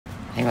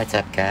Hey, what's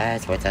up,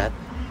 guys? What's up?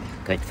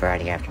 Good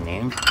Friday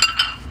afternoon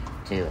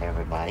to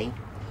everybody.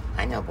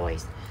 I know,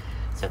 boys.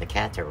 So the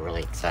cats are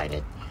really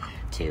excited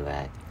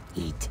to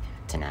eat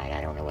tonight.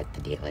 I don't know what the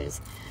deal is.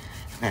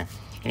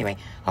 Anyway,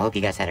 I hope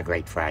you guys had a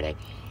great Friday.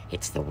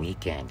 It's the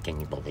weekend.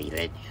 Can you believe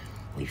it?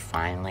 We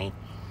finally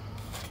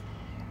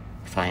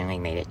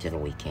made it to the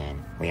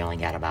weekend. We only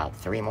got about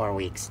 3 more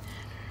weeks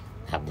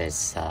of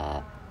this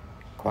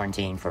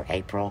quarantine for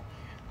April.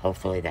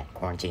 Hopefully that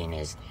quarantine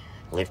is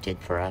lifted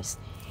for us,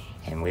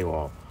 and we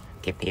will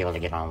be able to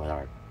get on with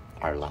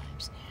our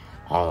lives.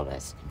 All of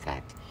us, in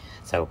fact.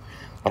 So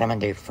what I'm going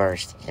to do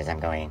first is I'm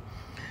going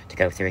to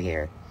go through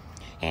here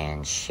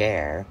and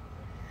share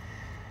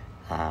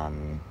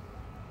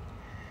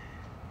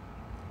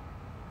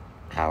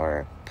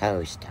our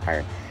post,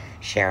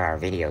 share our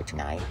video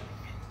tonight.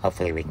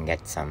 Hopefully we can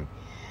get some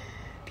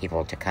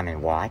people to come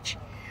and watch.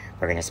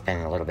 We're going to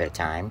spend a little bit of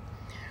time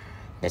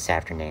this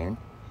afternoon,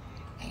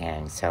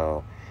 and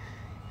so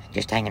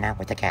just hanging out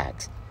with the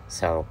cats.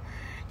 So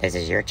this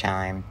is your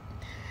time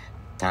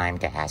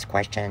to ask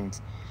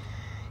questions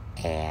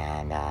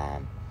and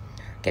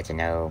get to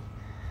know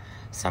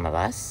some of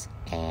us.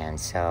 And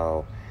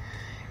so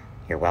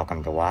you're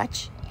welcome to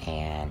watch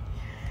and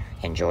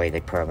enjoy the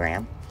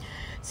program.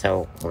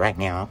 So right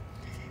now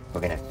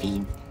we're going to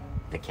feed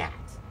the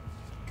cats,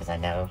 because I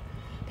know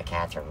the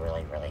cats are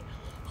really, really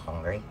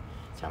hungry.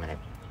 So I'm going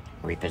to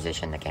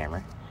reposition the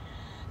camera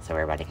so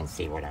everybody can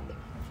see what I'm doing.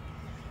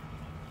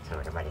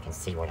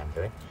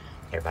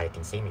 Everybody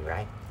can see me,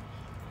 right?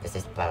 This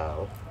is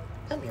Bo.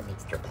 Come here,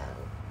 Mr. Bo.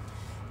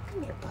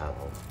 Come here,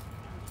 Bo.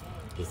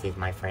 This is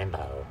my friend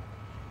Bo.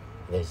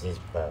 This is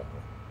Bo.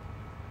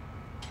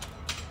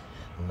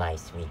 My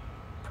sweet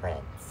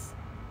prince.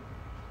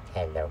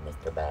 Hello,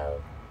 Mr. Bo.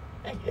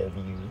 I love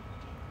you.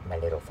 My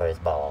little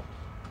fuzzball.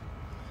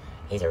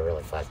 He's a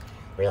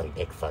really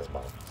big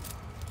fuzzball.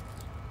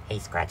 He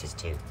scratches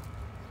too.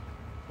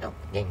 No,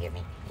 didn't get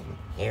me.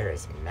 Here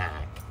is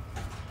Mac.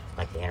 I'd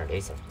like to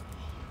introduce him.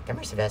 Come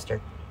here,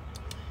 Sylvester.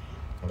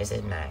 And this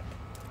is Mac.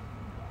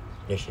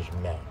 This is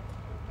Mac.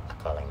 I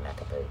call him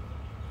Macaboo.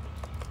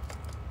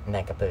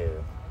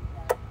 Macaboo.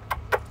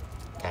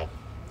 Okay.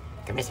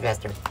 Come here,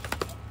 Sylvester.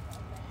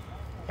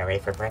 You ready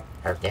for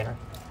dinner?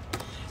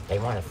 They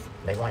want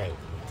to eat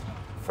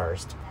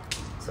first,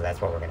 so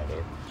that's what we're gonna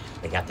do.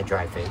 We got the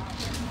dry food.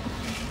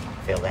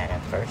 Fill that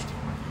up first.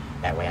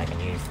 That way I can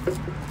use the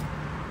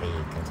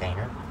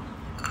container.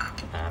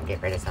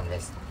 Get rid of some of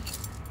this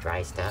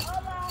dry stuff.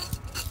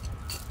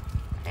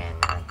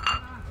 And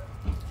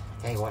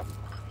tell you what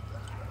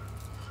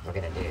we're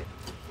gonna do.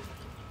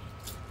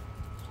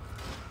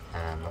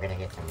 We're gonna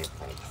get some new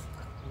plates.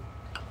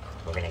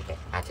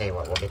 I tell you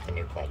what, we'll get the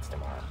new plates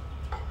tomorrow.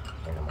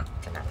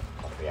 Tonight,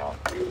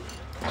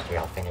 after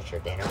y'all finish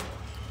your dinner.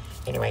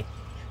 Anyway,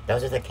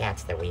 those are the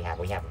cats that we have.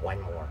 We have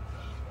one more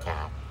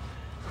cat.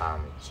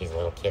 She's a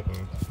little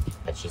kitten,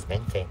 but she's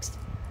been fixed.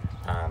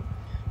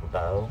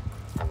 Bo,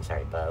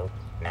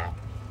 Mac,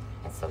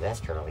 and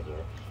Sylvester over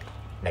here.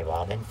 They've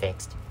all been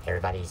fixed.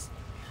 Everybody's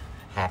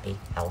happy,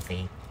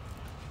 healthy,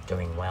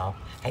 doing well.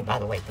 Hey, by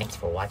the way, thanks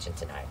for watching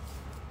tonight.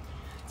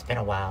 It's been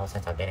a while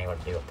since I've been able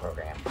to do a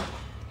program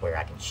where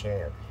I can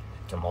share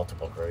to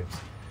multiple groups,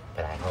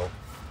 but I hope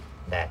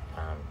that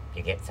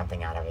you get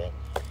something out of it.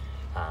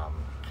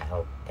 I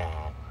hope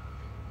that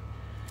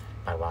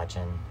by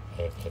watching,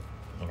 it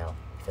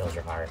fills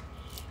your heart,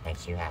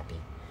 makes you happy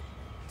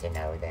to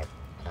know that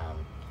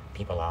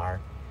people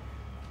are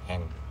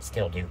and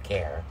still do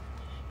care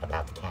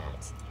about the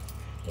cats.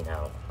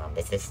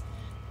 This is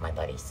my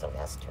buddy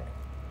Sylvester.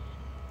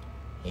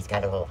 He's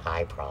got a little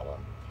eye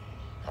problem.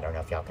 I don't know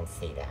if y'all can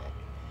see that,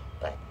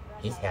 but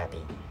he's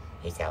happy,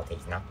 he's healthy,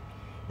 he's not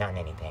in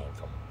any pain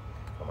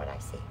from what I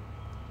see.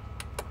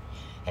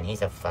 And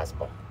he's a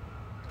fuzzball.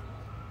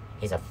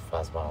 He's a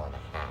fuzzball and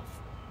a half.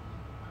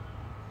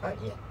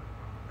 Aren't you?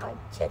 Aren't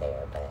you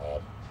there,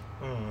 bud?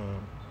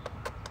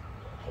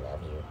 I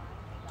love you.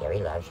 Gary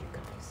loves you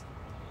guys.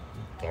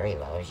 Gary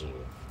loves you.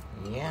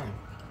 Yeah.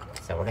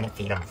 So we're gonna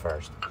feed them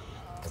first,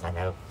 because I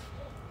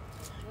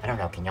don't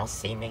know, can y'all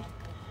see me?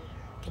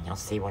 Can y'all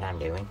see what I'm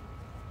doing?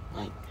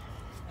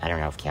 I don't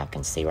know if y'all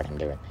can see what I'm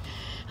doing.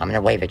 I'm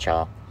gonna wave at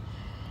y'all,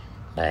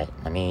 but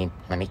let me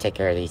take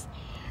care of these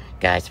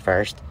guys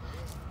first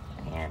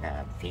and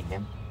feed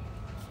them.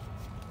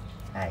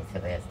 Hi,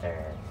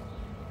 Sylvester.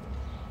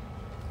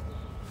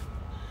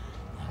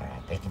 All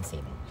right, they can see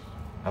me.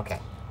 Okay,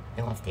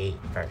 who wants to eat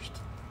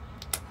first?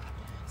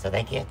 So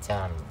they get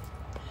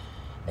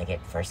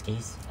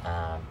Friskies,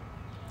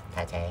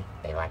 pate.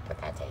 They like the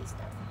pate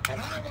stuff. I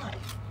don't know why.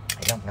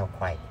 I don't know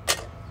quite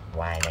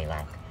why they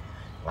like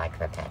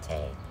the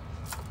pate,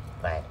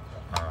 but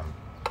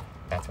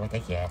that's what they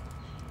get.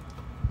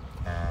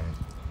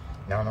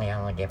 Normally I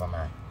only give them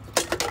a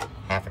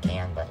half a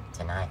can, but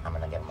tonight I'm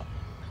gonna give them a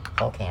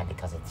whole can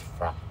because it's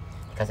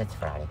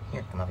Friday.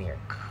 Here, come over here,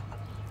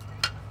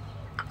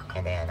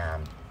 and then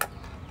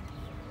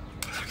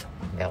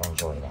they'll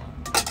enjoy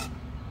that.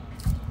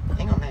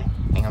 Hang on, Mac.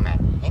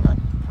 Hang on.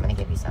 I'm gonna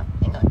give you some.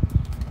 Hang on.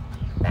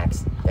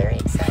 Mac's very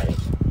excited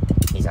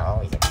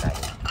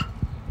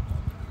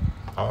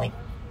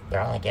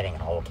they're only getting a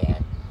whole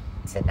can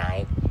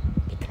tonight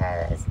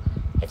because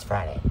it's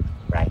Friday,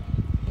 right?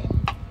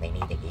 And they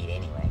need to eat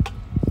anyway.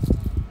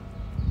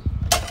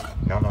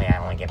 Normally I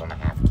only give them a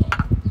half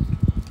can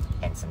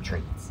and some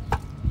treats.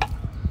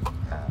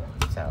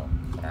 So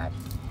tonight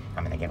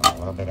I'm gonna give them a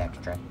little bit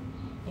extra.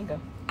 Here you go.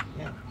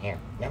 No, here.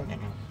 No.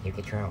 You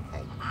get your own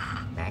plate.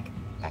 Mac,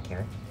 back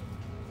here.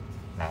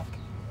 Mac,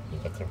 you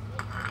get your...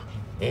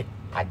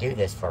 I do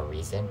this for a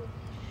reason.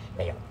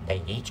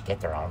 They each get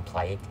their own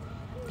plate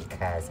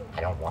because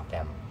I don't want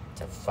them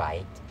to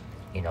fight,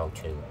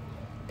 to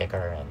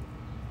bicker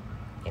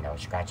and,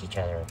 scratch each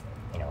other,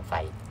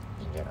 fight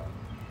in general.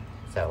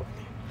 So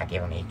I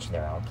give them each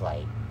their own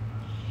plate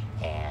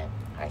and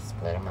I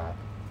split them up.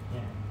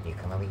 You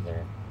come over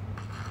here.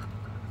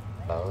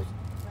 Bo's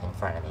in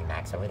front of me,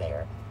 Mac's over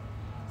there.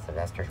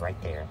 Sylvester's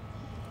right there.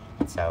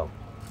 And so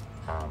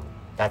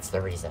that's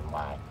the reason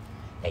why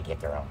they get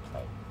their own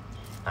plate.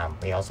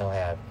 We also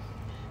have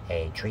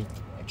a treat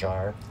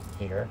jar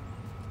here.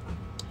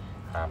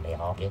 They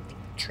all get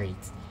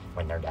treats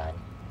when they're done,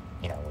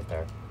 with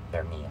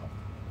their meal.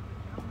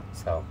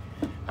 So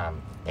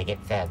they get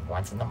fed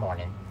once in the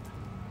morning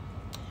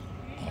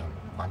and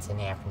once in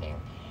the afternoon.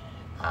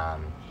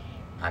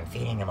 I'm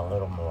feeding them a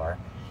little more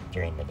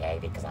during the day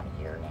because I'm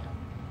here now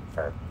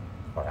or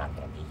I'm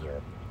going to be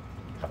here.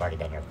 I've already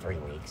been here 3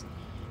 weeks,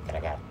 and I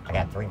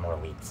got 3 more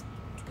weeks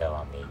to go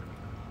on the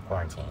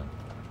quarantine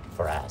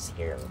for us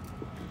here.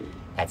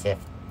 That's if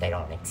they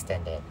don't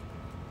extend it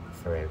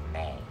through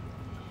May.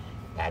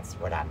 That's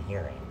what I'm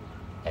hearing.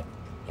 That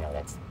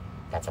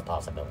that's a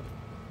possibility.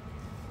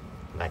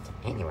 But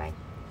anyway,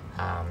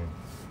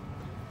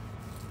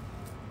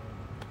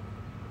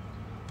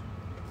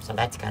 so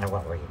that's kind of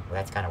what we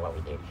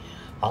do.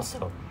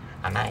 Also,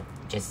 I might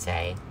just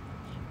say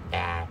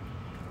that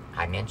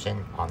I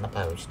mentioned on the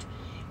post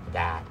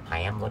that I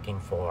am looking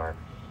for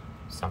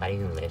somebody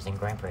who lives in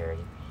Grand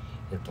Prairie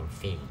who can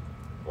feed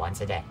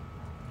once a day.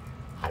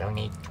 I don't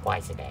need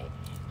twice a day.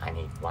 I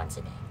need once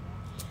a day.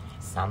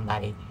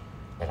 Somebody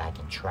that I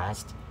can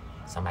trust,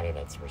 somebody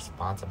that's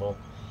responsible,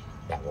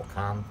 that will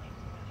come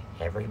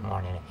every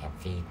morning and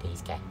feed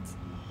these cats.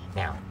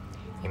 Now,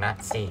 you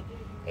might see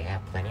they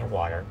have plenty of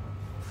water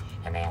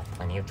and they have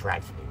plenty of dry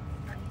food,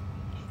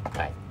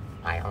 but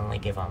I only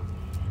give them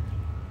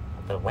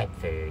the wet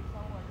food,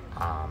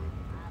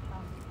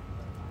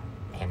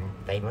 and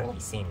they really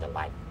seem to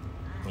like,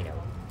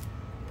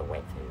 the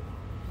wet food.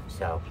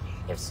 So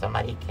if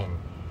somebody can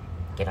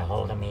get a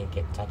hold of me,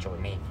 get in touch with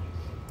me,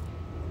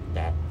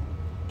 that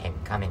can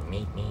come and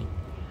meet me,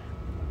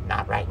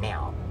 not right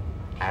now,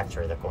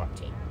 after the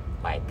quarantine,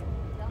 like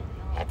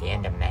at the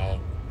end of May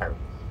or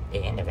the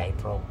end of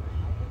April,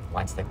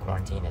 once the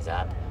quarantine is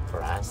up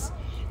for us,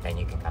 then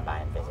you can come by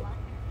and visit.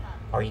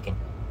 Or you can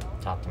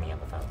talk to me on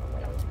the phone or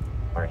whatever,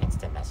 or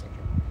instant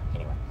messenger.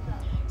 Anyway,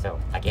 so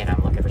again,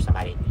 I'm looking for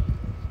somebody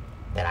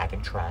that I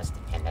can trust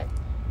and that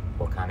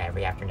will come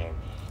every afternoon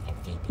and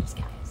feed these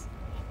guys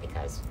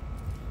because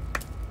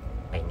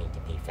they need to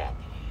be fed.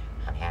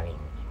 I'm having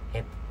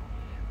hip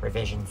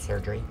revision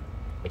surgery,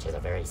 which is a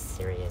very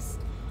serious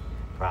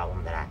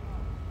problem that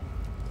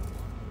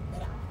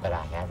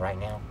I have right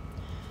now.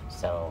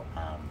 So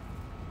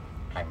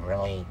I'm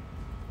really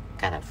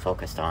kind of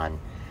focused on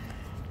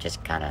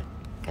just kind of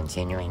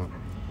continuing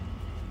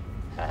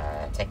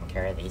taking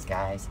care of these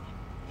guys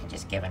and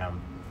just giving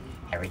them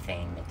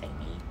everything that they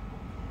need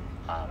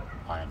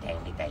on a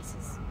daily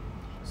basis.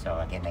 So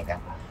again, they've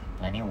got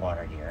plenty of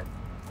water here,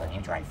 plenty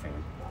of dry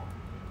food,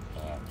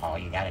 and all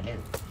you got to do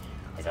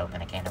is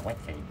open a can of wet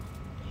food,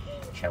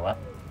 show up.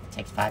 It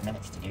takes 5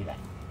 minutes to do that.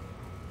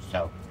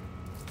 So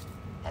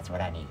that's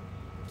what I need.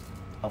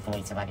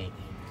 Hopefully somebody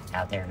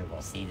out there who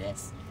will see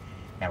this.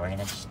 Now we're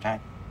gonna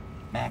start.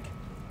 Mac,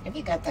 have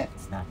you got that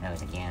snot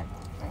nose again?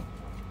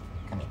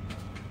 Come here.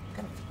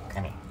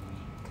 Come here.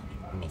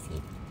 Let me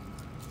see.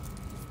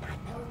 Snot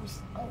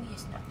nose. Oh, you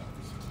snot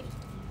nose.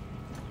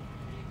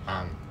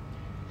 Okay.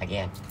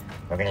 Again,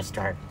 we're gonna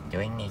start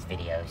doing these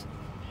videos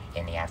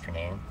in the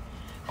afternoon.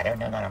 I don't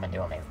know that I'm gonna do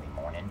them every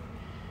morning.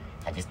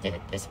 I just did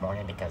it this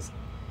morning because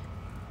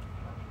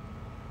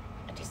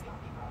I just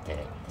did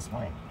it this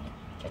morning,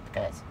 just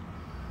because.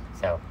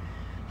 So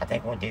I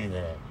think we'll do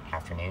the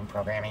afternoon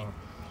programming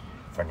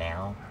for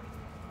now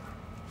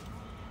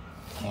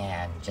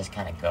and just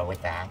kind of go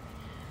with that,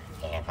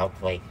 and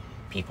hopefully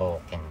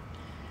people can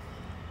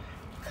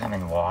come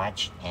and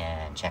watch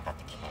and check out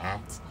the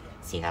cats,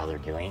 see how they're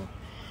doing,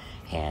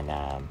 and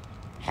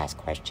ask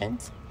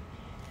questions.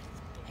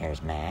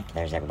 There's Mac,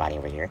 there's everybody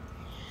over here.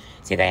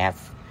 See, they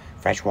have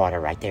fresh water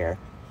right there.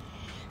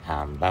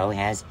 Bo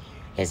has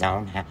his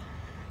own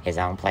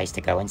place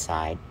to go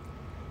inside,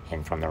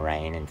 and from the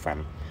rain and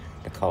from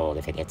the cold,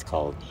 if it gets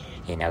cold,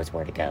 he knows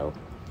where to go.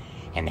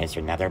 And there's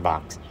another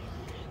box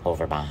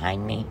over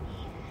behind me,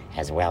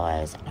 as well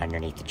as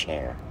underneath the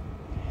chair.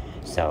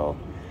 So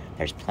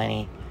there's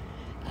plenty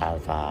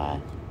of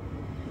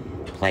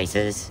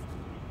places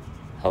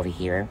over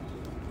here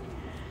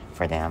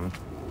for them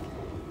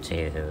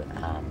to,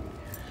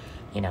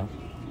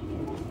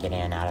 get in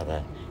and out of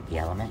the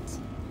elements.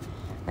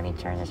 Let me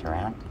turn this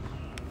around.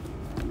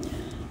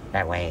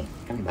 That way,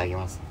 come here, bud. You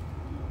want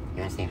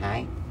to say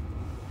hi?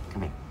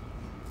 Come here.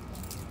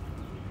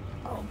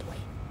 Oh boy.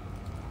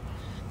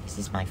 This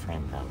is my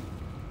friend Bo.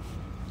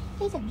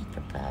 He's a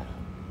Mr. Bo.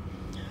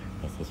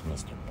 This is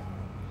Mr. Bo.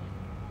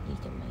 He's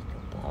a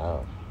Mr.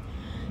 Bo.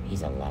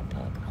 He's a love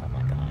bug. Oh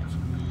my gosh.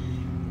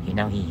 You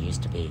know, he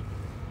used to be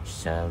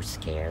so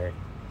scared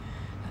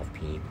of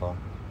people.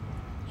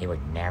 He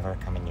would never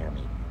come near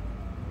me.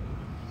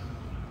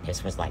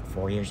 This was like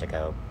 4 years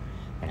ago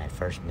when I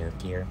first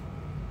moved here.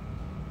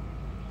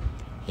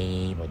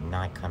 He would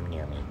not come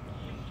near me.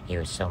 He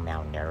was so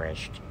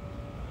malnourished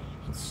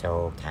and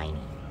so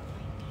tiny.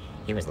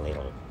 He was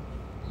little.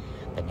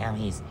 But now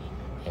he's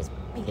as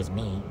big as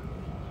me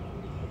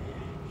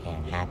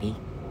and happy,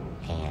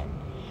 and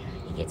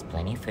he gets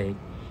plenty of food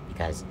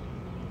because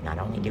not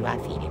only do I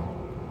feed him,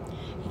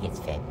 he gets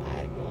fed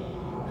by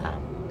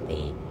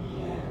the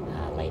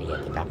lady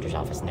at the doctor's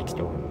office next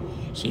door.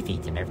 She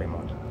feeds him every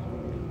morning.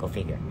 Go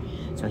figure.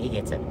 So he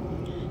gets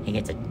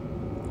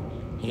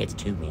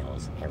 2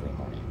 meals every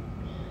morning.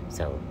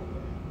 So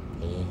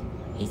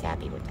he's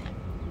happy with that.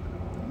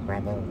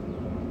 Right, Bo?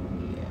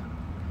 Yeah.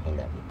 I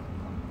love you, Bo.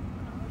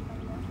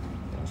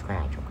 Don't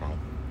scratch, okay?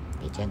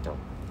 Be gentle.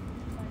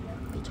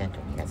 Be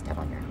gentle. You got stuff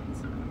on your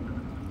hands.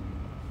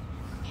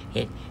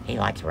 He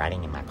likes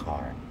riding in my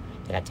car.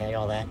 Did I tell you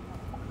all that?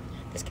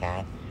 This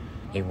cat,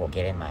 he will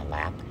get in my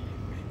lap,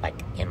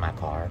 like in my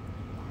car,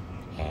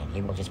 and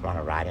he will just want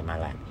to ride in my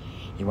lap.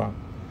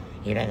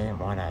 He doesn't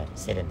want to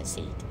sit in the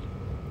seat.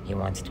 He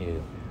wants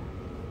to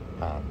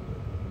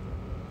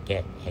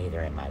get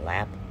either in my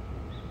lap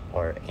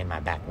or in my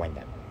back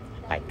window,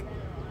 like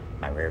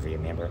my rear view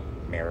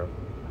mirror.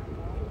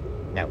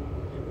 No,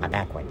 my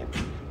back window.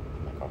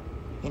 My car.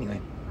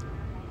 Anyway,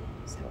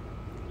 so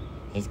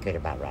he's good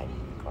about riding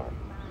in the car.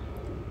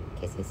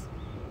 Kisses.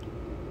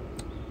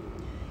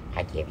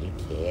 I give you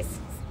kisses.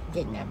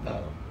 Didn't I,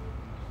 Bo?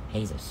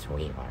 He's a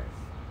sweetheart.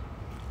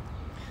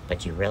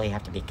 But you really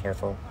have to be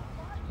careful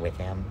with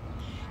him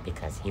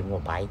because he will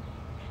bite,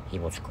 he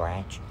will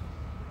scratch.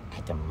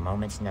 At the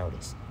moment's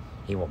notice,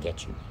 he will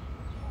get you.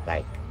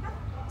 Like,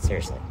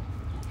 seriously.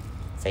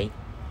 See?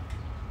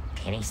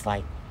 Any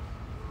slight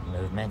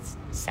movements,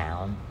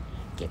 sound,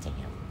 get to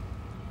him.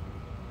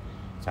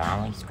 So I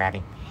only grab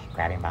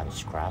him by the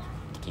scruff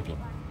to keep him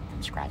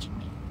from scratching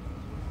me.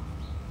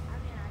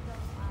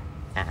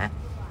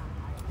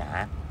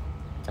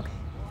 It's okay.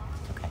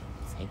 It's okay.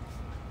 See?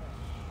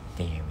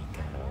 There we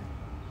go.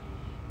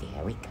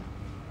 There we go.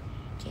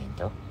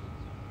 Gentle.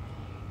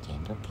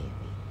 Gentle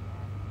Gary.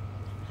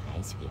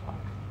 Hi,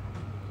 sweetheart.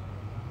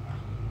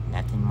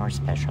 Nothing more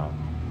special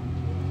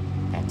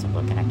than to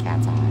look in a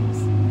cat's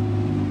eyes.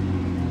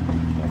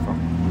 Careful.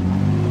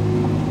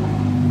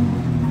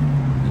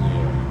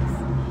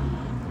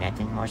 Yes.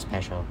 Nothing more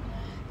special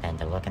than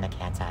to look in a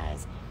cat's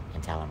eyes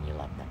and tell them you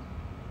love them.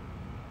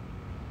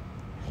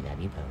 I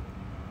love you both.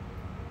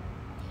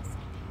 Yes, I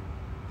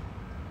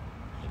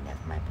do. I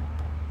love my boo.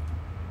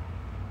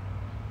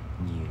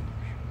 You.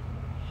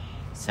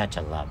 Such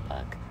a love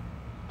bug.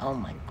 Oh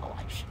my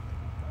gosh.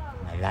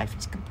 My life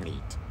is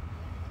complete.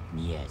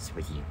 Yes,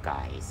 with you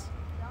guys.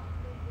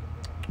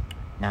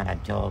 Not a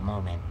dull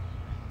moment.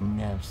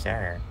 No,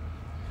 sir.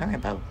 All right,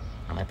 Bo.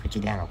 I'm going to put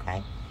you down,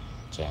 okay?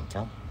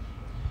 Gentle.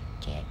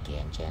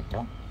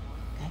 Gentle.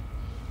 Okay.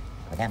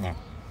 Go down there.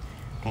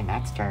 Okay,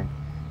 Mac's turn.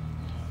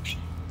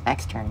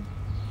 Mac's turn.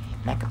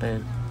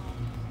 Macaboo.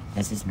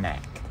 This is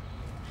Mac.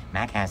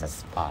 Mac has a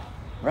spot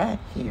right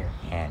here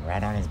and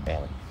right on his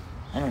belly.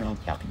 I don't know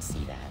if y'all can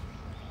see that,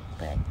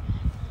 but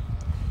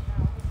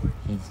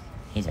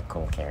he's a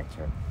cool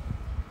character.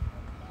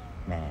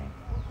 Mac.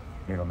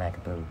 Little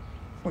Macaboo.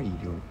 What are you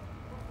doing?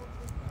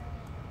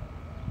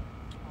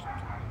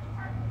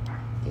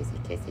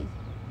 Kissy.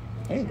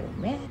 Hello,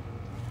 Mac.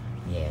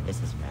 Yeah,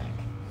 this is Mac.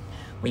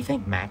 We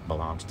think Mac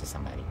belongs to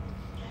somebody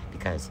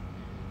because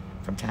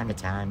from time to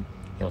time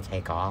he'll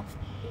take off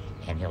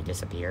and he'll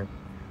disappear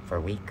for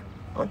a week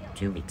or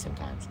 2 weeks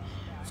sometimes.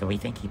 So we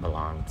think he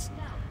belongs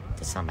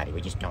to somebody.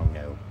 We just don't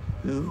know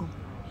who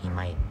he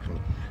might.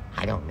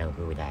 I don't know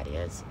who that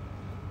is.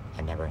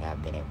 I never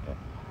have been able to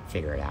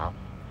figure it out.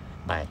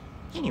 But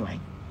anyway,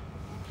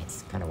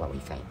 it's kind of what we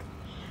think.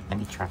 Let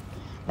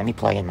me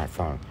plug in my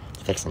phone.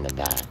 It's fixing to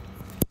die.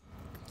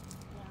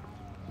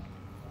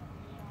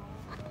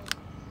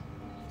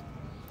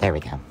 There we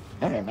go.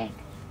 All right, Mac.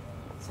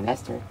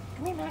 Sylvester.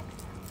 Come here, Mac.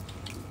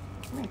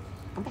 Come here.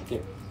 Come back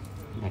here.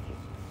 Come back here.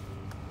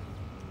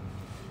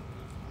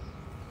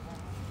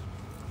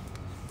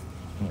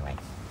 Anyway,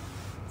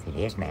 see,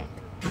 here's Mac.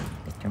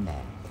 Mr.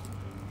 Mac.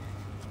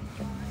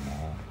 Mr.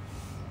 Mac.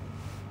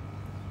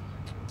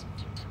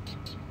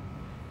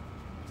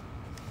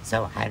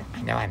 So, I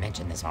know I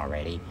mentioned this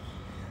already.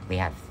 We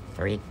have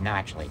we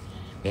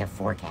have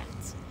 4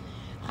 cats.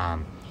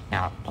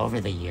 Now, over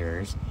the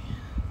years,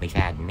 we've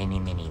had many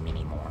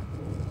more.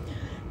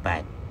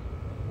 But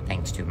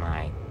thanks to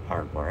my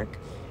hard work,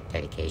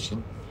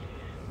 dedication,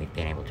 we've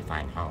been able to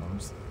find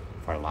homes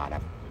for a lot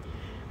of them.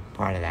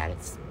 Part of that,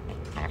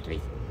 I have to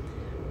be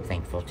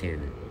thankful to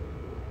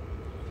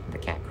the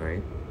cat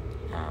crew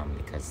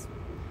because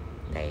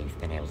they've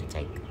been able to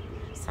take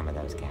some of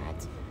those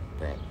cats,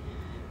 but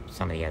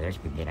some of the others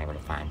we've been able to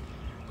find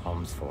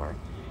homes for.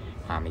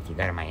 If you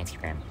go to my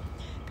Instagram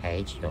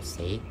page, you'll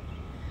see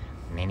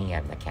many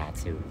of the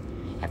cats who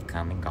have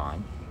come and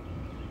gone.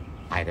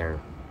 Either,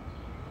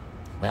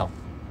 well,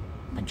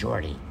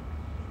 majority,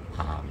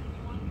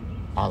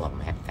 all of them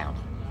have found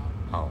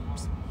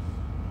homes.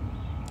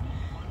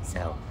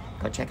 So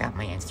go check out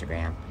my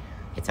Instagram.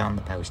 It's on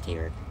the post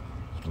here.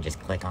 You can just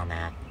click on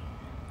that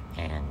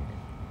and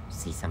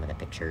see some of the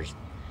pictures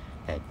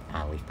that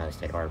we've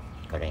posted, or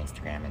go to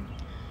Instagram and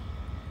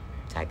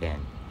type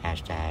in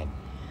hashtag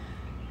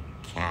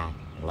cat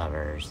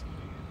lovers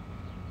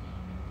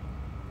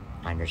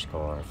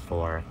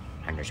 _for_ever,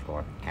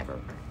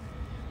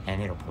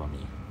 and it'll pull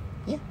me.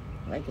 Yeah,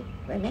 right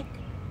Mac.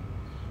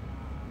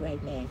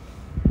 Right Mac.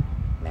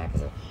 Mac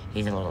is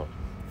he's a little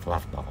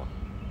fluff ball.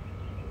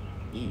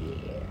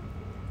 Yeah,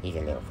 he's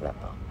a little fluff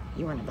ball.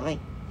 You want to play?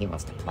 He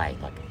wants to play.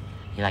 Look,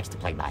 he likes to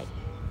play bite.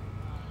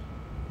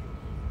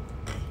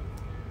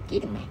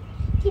 Get him, Mac.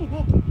 Get him,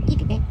 Mac.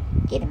 Get him, Mac.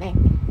 Get him, Mac.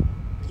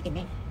 Get him,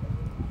 Mac.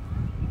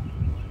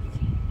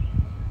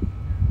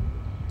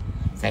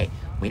 Say,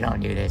 we don't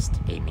do this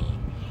to be mean.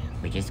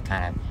 We just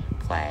kind of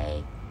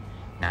play,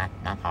 not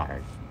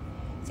hard.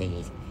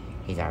 See,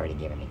 he's already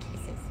giving me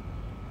kisses.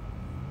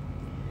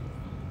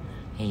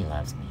 He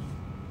loves me.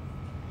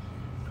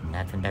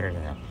 Nothing better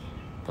than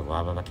the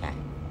love of a cat.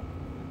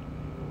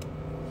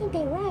 Ain't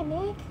that right,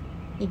 Mac?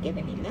 You're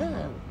giving me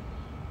love.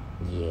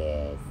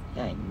 Yes,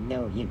 I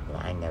know you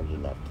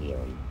love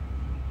Gary.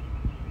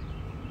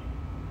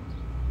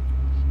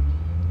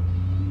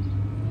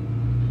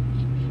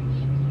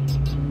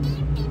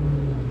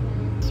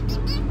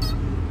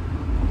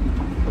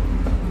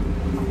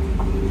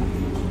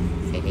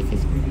 See, this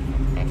is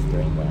Mac's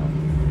doing well.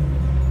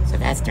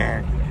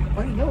 Sylvester,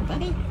 where you go,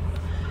 buddy?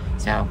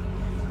 So,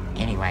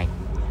 anyway,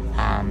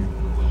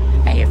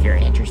 hey, if you're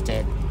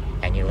interested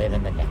and you live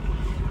in the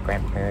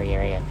Grand Prairie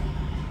area,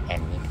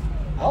 and you,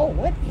 oh,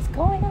 what is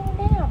going on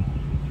now?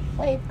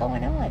 What is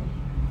going on?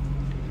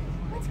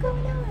 What's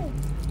going on?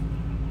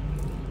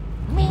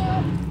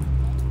 Meow.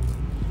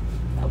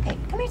 Okay,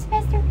 come here,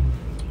 Sylvester.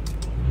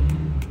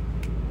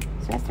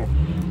 Sylvester,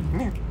 come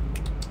here.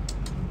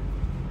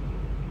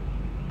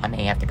 I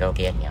may have to go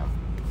get him.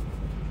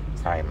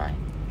 Sorry, my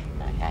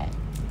hat.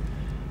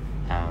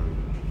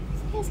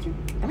 Sylvester,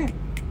 come here.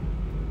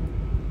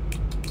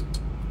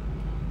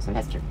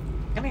 Sylvester,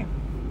 come here.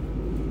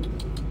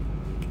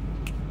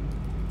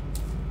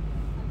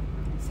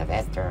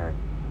 Sylvester,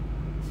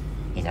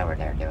 he's over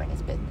there doing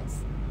his business.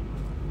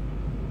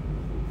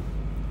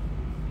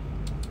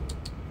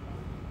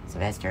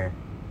 Sylvester.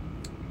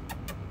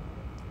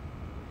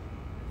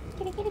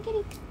 Kitty, kitty,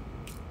 kitty.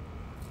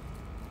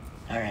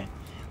 Alright,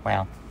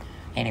 well,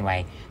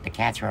 anyway, the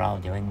cats are all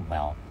doing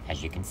well,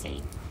 as you can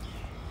see.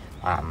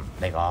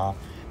 They've all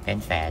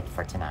been fed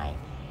for tonight.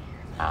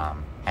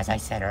 As I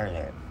said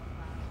earlier,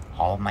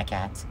 all of my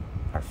cats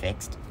are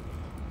fixed,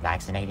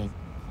 vaccinated,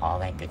 all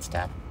that good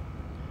stuff.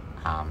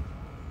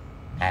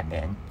 Have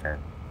been for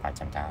quite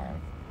some time.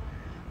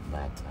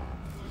 But,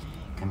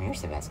 come here,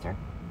 Sylvester.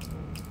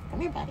 Come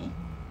here, buddy.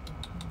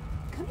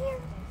 Come here.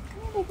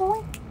 Come here, big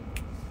boy.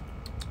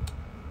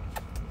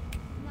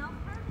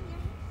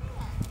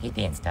 He's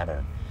being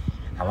stubborn.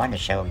 I wanted to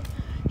show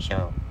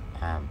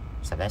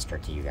Sylvester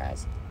to you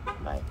guys,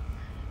 but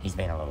he's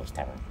being a little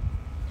stubborn.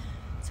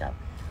 So,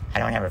 I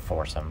don't ever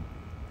force him.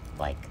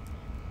 Like,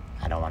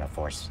 I don't want to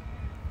force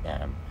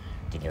them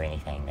to do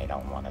anything they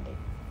don't want to do.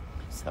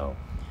 So,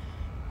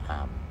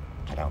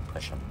 I don't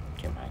push them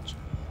too much.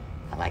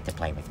 I like to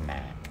play with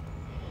Mac.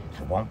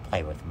 I won't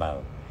play with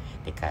Bo,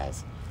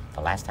 because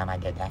the last time I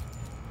did that,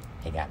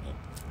 he got me.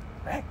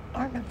 Right?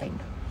 Or nothing.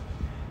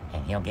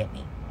 And he'll get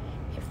me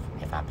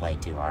if I play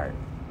too hard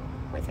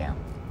with him.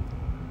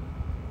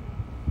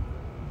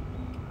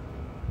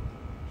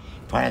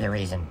 Part of the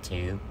reason,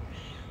 too,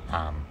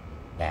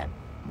 that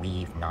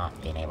we've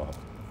not been able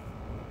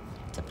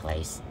to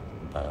place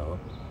Bo,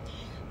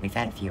 we've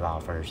had a few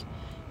offers,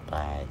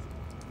 but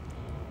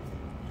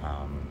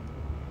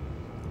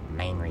the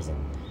main reason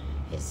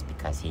is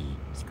because he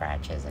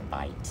scratches and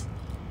bites,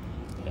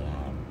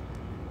 and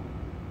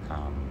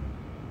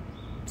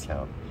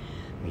so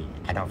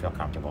I don't feel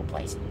comfortable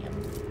placing him,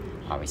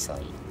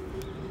 obviously.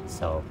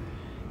 So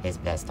his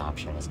best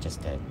option is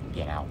just to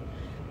be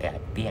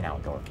an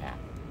outdoor cat,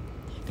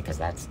 because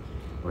that's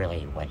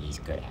really what he's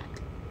good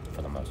at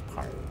for the most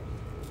part.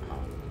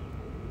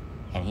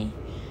 And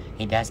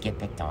he does get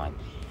picked on.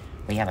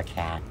 We have a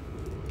cat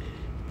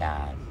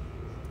that,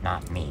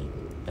 not me,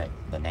 but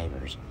the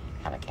neighbors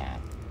have a cat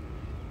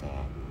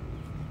that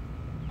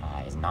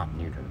is not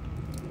neutered,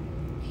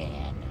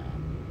 and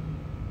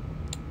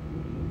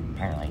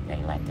apparently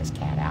they let this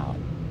cat out,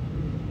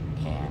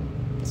 and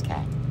this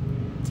cat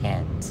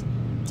tends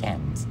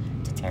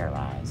to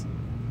terrorize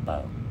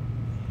Bo,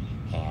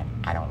 and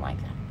I don't like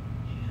that.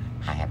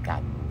 I have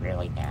gotten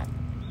really mad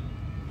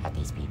at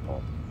these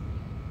people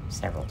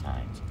several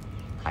times.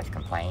 I've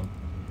complained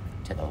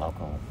to the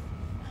local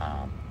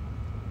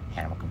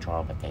animal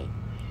control, but they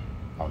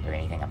won't do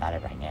anything about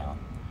it right now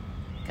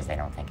because they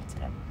don't think it's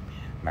an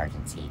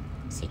emergency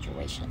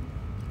situation.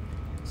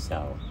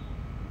 So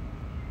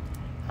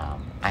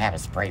I have a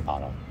spray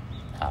bottle,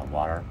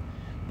 water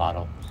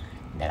bottle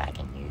that I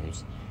can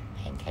use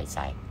in case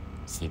I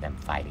see them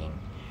fighting.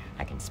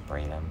 I can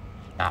spray them,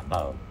 not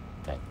Bo,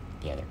 but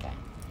the other cat,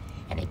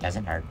 and it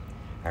doesn't hurt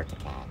the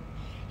cat.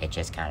 It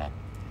just kind of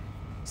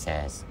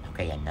says,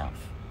 okay,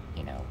 enough,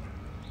 you know,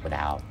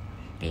 without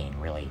being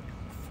really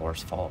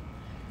forceful.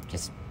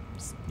 Just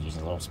use a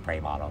little spray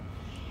bottle.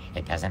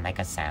 It doesn't make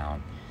a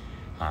sound,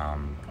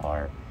 and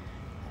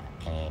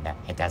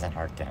it doesn't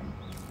hurt them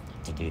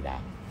to do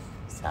that.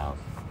 So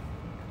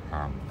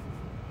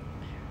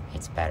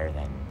it's better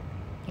than,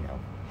 you know,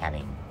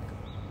 having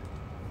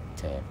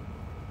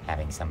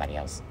somebody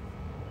else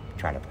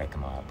try to break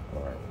them up,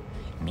 or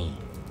me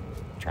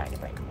trying to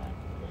break them up.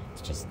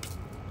 It's just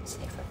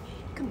safer.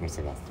 Come here,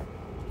 Sylvester.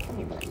 Come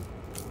here, buddy.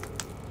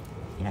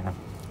 You know,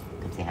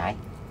 come say hi.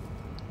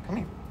 Come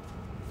here.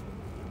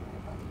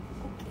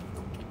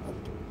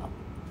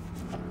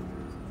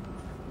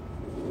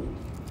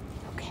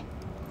 Okay.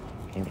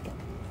 Here we go.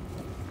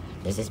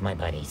 This is my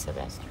buddy,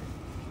 Sylvester.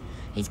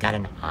 He's got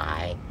an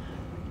eye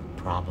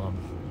problem,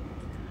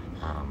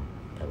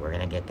 but we're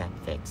gonna get that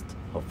fixed,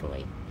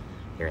 hopefully,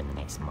 here in the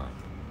next month.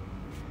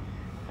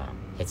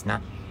 He's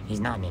not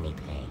in any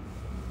pain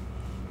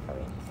or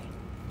anything,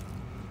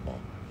 but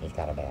he's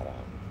got a bad eye.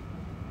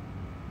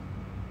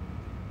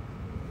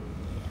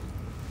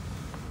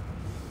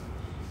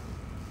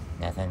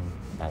 Yeah.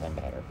 Nothing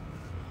better.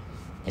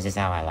 This is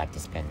how I like to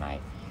spend my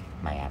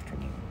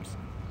afternoons.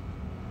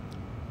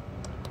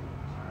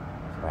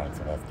 Right,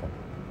 Sylvester?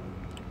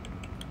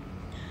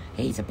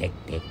 He's a big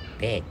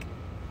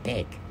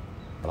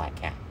black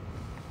cat.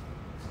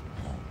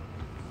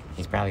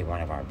 He's probably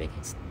one of our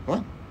biggest.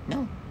 Well,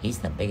 no, he's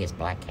the biggest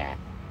black cat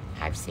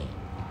I've seen.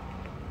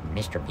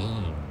 Mr.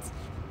 Beans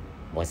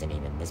wasn't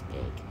even this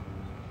big.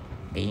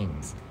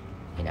 Beans,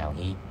 you know,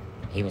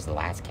 he was the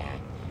last cat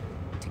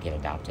to get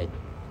adopted,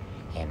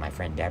 and my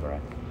friend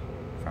Deborah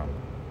from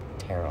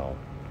Terrell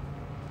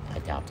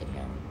adopted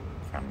him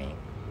from me.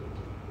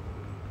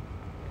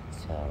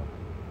 So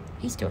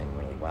he's doing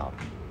really well.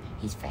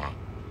 He's fat.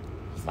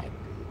 He's like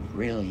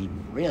really,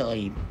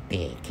 really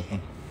big.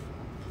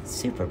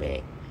 Super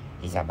big.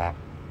 He's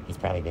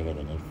probably bigger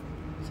than you,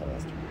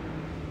 Sylvester.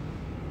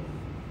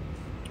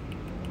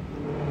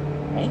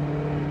 Right?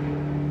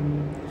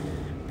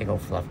 Big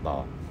old fluff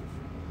ball.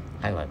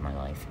 I love my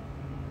life.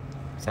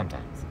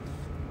 Sometimes.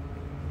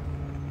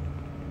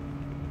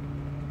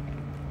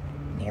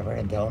 Never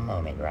a dull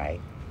moment,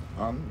 right?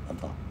 On the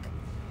block.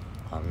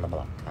 On the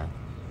block, huh?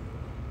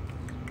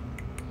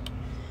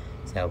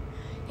 So,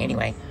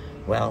 anyway,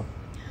 well,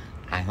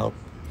 I hope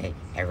that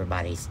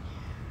everybody's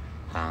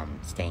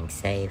staying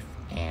safe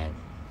and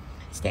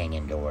staying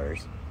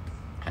indoors.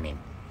 I mean,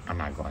 I'm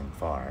not going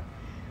far,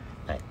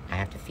 but I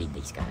have to feed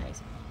these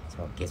guys,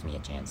 so it gives me a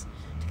chance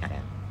to kind of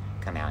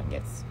come out and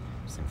get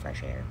some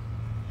fresh air.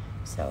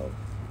 So,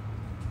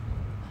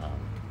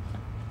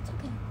 it's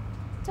okay.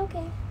 It's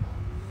okay.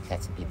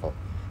 Got some people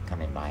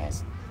coming by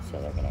us,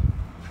 so they're gonna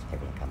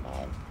come by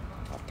and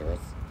talk to us,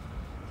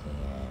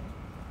 and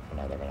I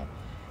know they're gonna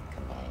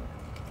come by and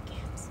look at the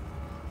cats.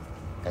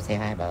 Go say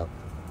hi, Bo.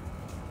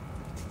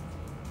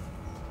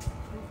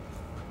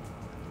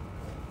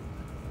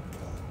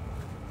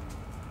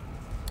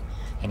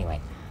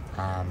 Anyway,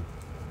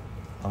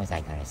 what was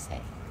I gonna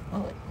say?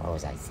 What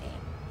was I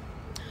saying?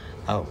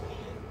 Oh,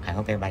 I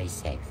hope everybody's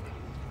safe.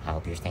 I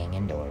hope you're staying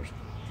indoors.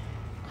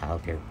 I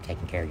hope you're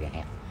taking care of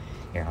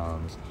your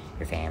homes,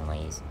 your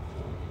families,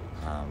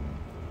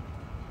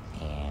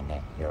 and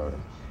that you're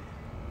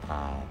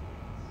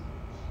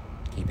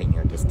keeping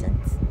your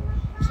distance,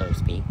 so to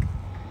speak.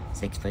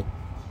 6 foot,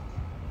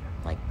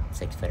 like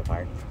 6 foot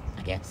apart,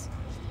 I guess,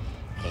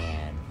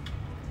 and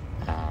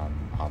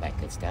all that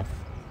good stuff.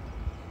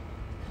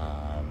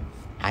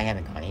 I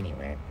haven't gone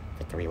anywhere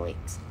for 3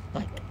 weeks.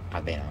 Like,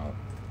 I've been home.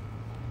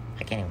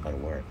 I can't even go to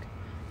work.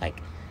 Like,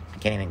 I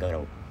can't even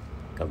go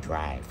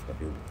drive for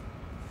Uber.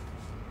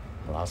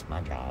 I lost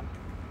my job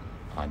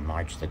on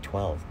March the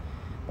 12th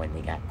when we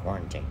got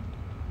quarantined.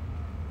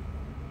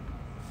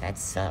 That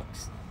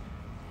sucks.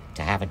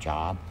 To have a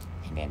job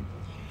and then,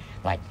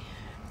 like,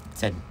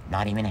 to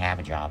not even have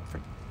a job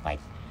for like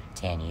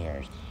 10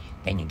 years.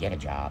 Then you get a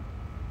job,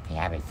 you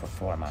have it for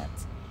 4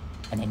 months,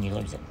 and then you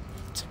lose it.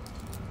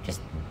 Just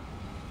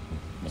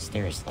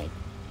mysteriously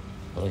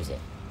lose it.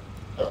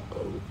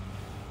 Uh-oh.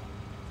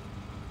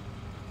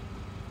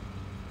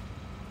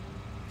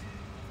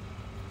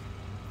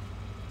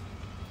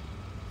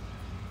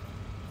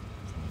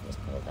 Somebody just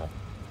pulled up.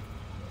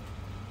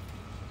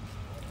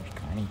 There's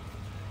Connie.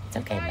 It's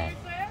okay, man.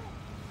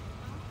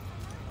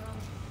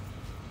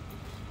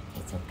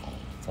 It's okay.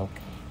 It's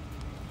okay.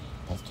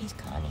 That's just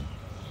Connie.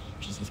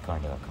 She's just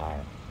going to a car.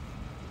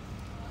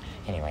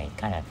 Anyway, it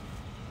kind of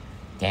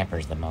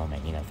dampers the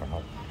moment, you know, for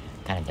her.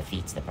 Kind of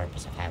defeats the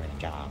purpose of having a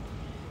job.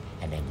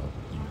 And then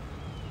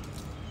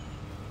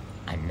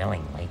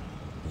unknowingly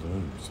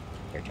lose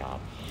their job.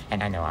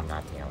 And I know I'm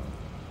not the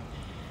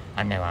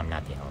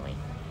only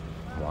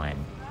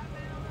one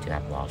to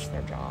have lost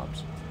their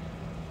jobs.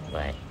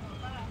 But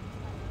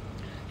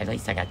at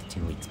least I got the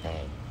 2 weeks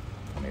pay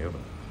from Uber.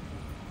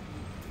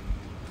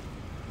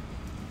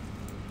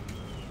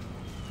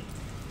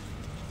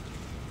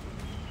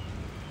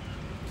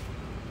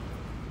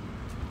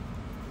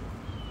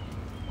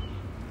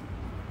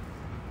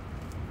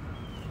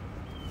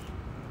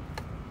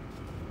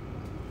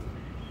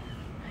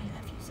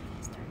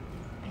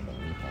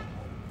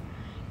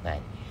 But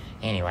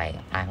anyway,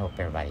 I hope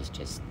everybody's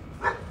just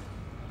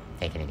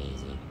taking it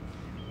easy.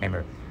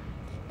 Remember,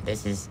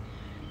 this is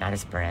not a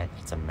sprint,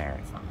 it's a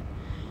marathon.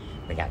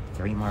 We got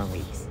 3 more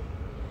weeks.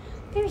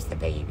 There's the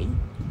baby.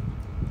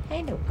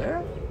 Hey, no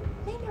girl.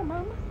 Hey, no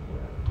mama.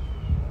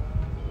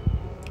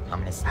 I'm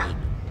gonna see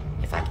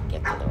if I can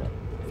get the little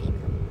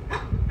female.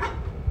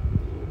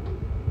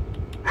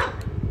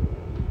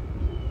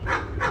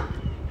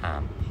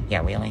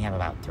 Yeah, we only have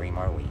about 3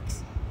 more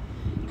weeks,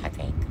 I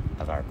think,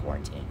 of our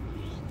quarantine.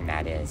 And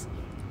that is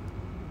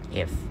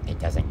if it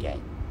doesn't get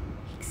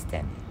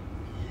extended.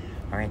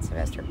 All right,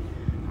 Sylvester,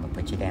 I'm gonna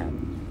put you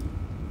down.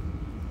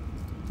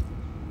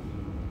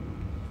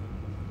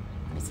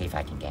 Let me see if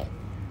I can get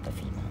the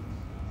female.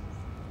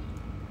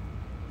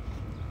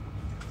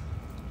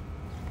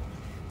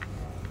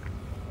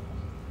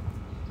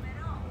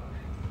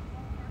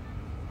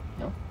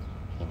 No,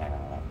 you're not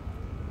gonna let.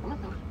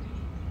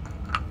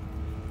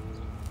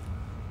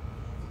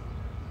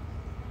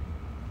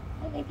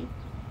 Hi, baby.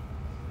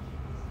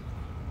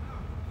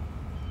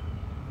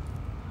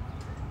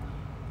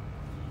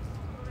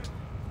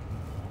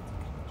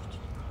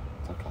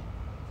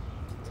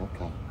 It's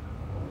okay.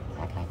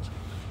 I got you.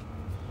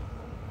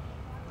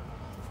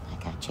 I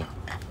got you.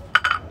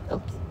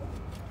 Oops.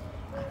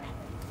 Alright.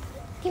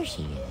 There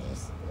she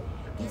is.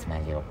 There's my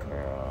little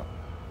girl.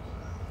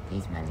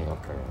 There's my little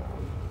girl.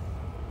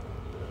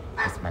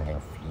 This is my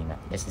little female.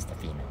 This is the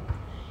female.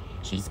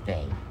 She's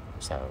babe,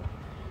 so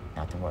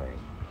not to worry.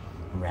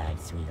 Right,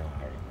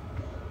 sweetheart.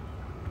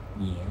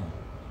 Yeah.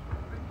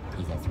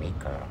 She's a sweet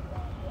girl.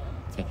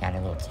 Take out a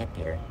little tip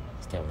here.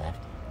 Still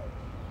left.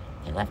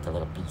 They left a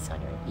little piece on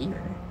your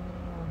ear.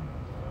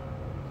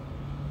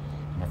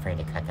 I'm afraid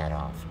to cut that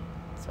off,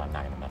 so I'm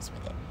not going to mess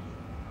with it.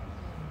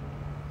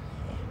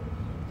 Yeah.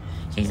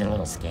 She's a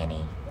little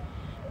skinny,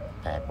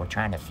 but we're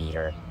trying to feed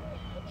her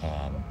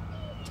and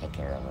take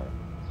care of her.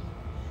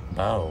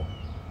 Bo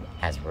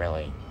has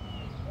really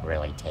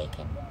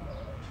taken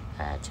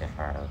to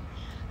her.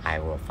 I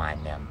will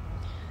find them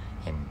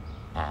in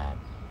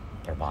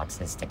their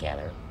boxes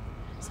together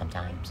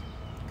sometimes,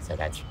 so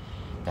that's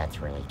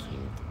really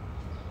cute.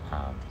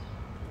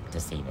 To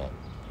see that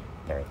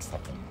they're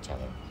accepting each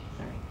other.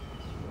 All right.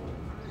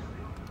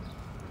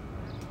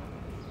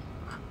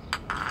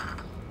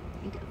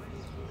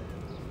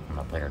 I'm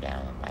gonna put her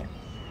down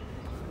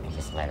and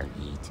just let her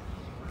eat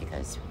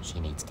because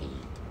she needs to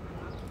eat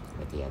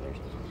with the others.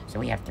 So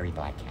we have 3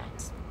 black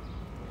cats,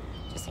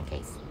 just in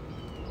case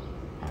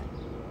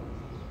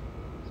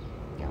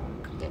y'all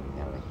didn't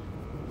know it.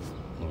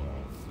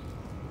 Anyway,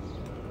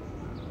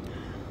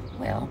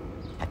 well,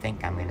 I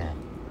think I'm gonna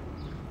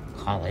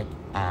call it.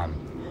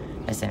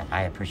 Listen,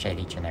 I appreciate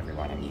each and every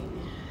one of you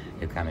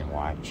who come and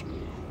watch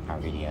our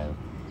video,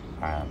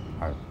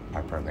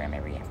 our program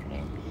every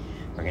afternoon.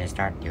 We're going to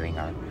start doing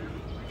our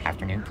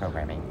afternoon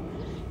programming,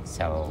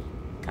 so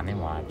come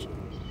and watch,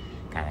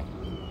 kind of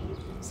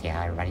see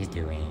how everybody's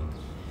doing,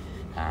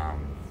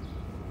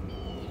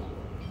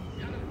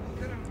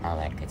 all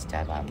that good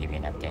stuff. I'll give you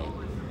an update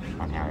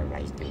on how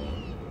everybody's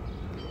doing.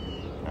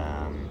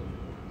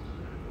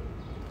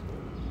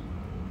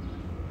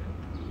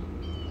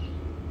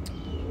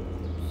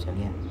 So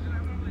yeah.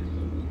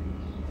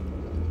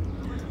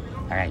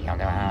 Alright, y'all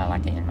know how I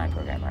like to end my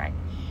program, right?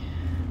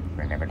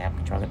 Remember to help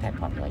control the pet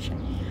population.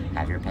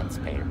 Have your pets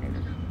spayed or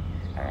neutered.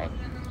 Alright?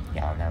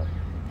 Y'all know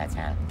that's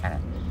kind of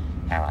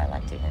how I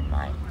like to end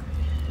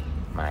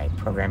my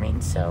programming.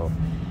 So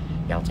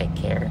y'all take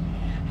care.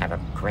 Have a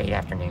great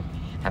afternoon.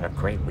 Have a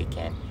great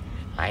weekend.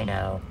 I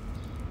know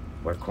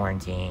we're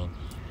quarantined.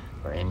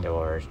 We're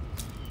indoors.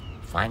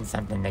 Find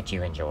something that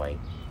you enjoy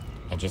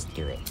and just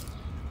do it.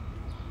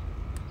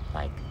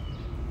 Like,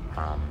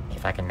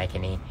 if I can make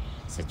any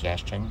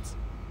suggestions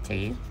to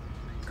you,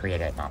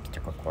 create an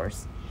obstacle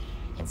course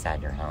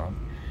inside your home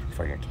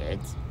for your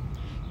kids.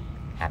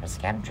 Have a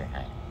scavenger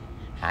hunt.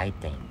 Hide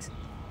things.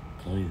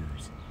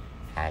 Clues.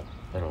 Hide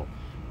little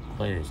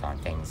clues on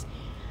things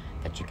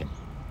that you can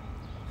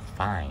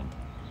find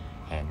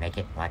and make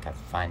it like a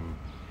fun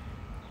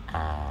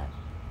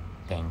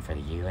thing for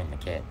you and the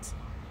kids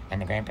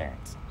and the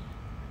grandparents.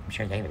 I'm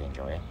sure they would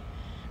enjoy it.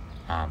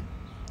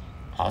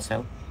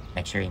 Also,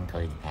 make sure you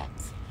include the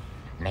pets.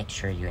 Make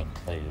sure you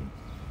include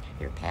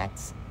your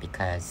pets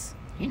because,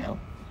 you know,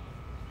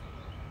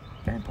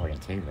 they're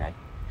important too, right?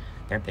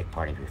 They're a big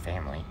part of your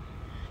family.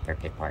 They're a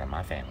big part of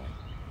my family.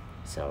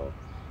 So,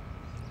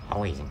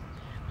 always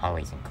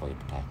include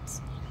the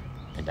pets.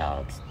 The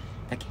dogs,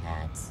 the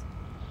cats,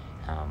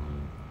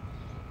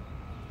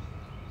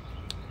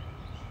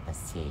 let's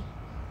see.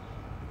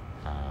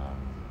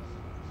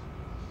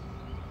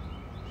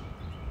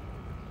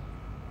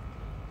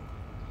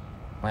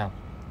 Well,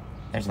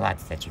 there's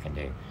lots that you can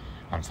do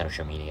on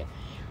social media.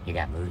 You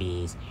got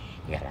movies,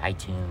 you got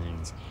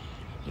iTunes,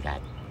 you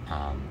got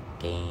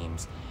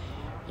games,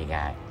 you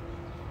got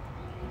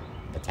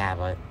the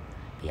tablet,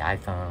 the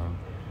iPhone.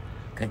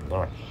 Good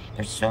Lord,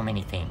 there's so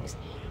many things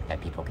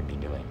that people can be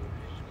doing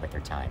with their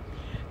time.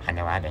 I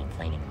know I've been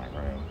cleaning my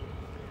room,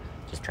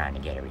 just trying to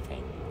get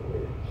everything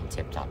in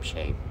tip-top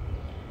shape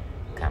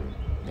come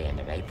the end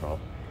of April.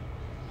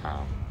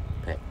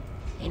 But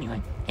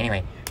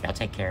anyway, y'all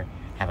take care.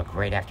 Have a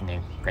great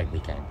afternoon, great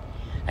weekend.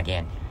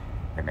 Again,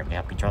 remember to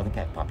help control the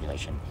pet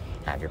population.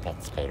 Have your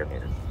pets spayed or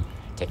neutered.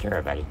 Take care,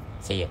 everybody.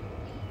 See ya.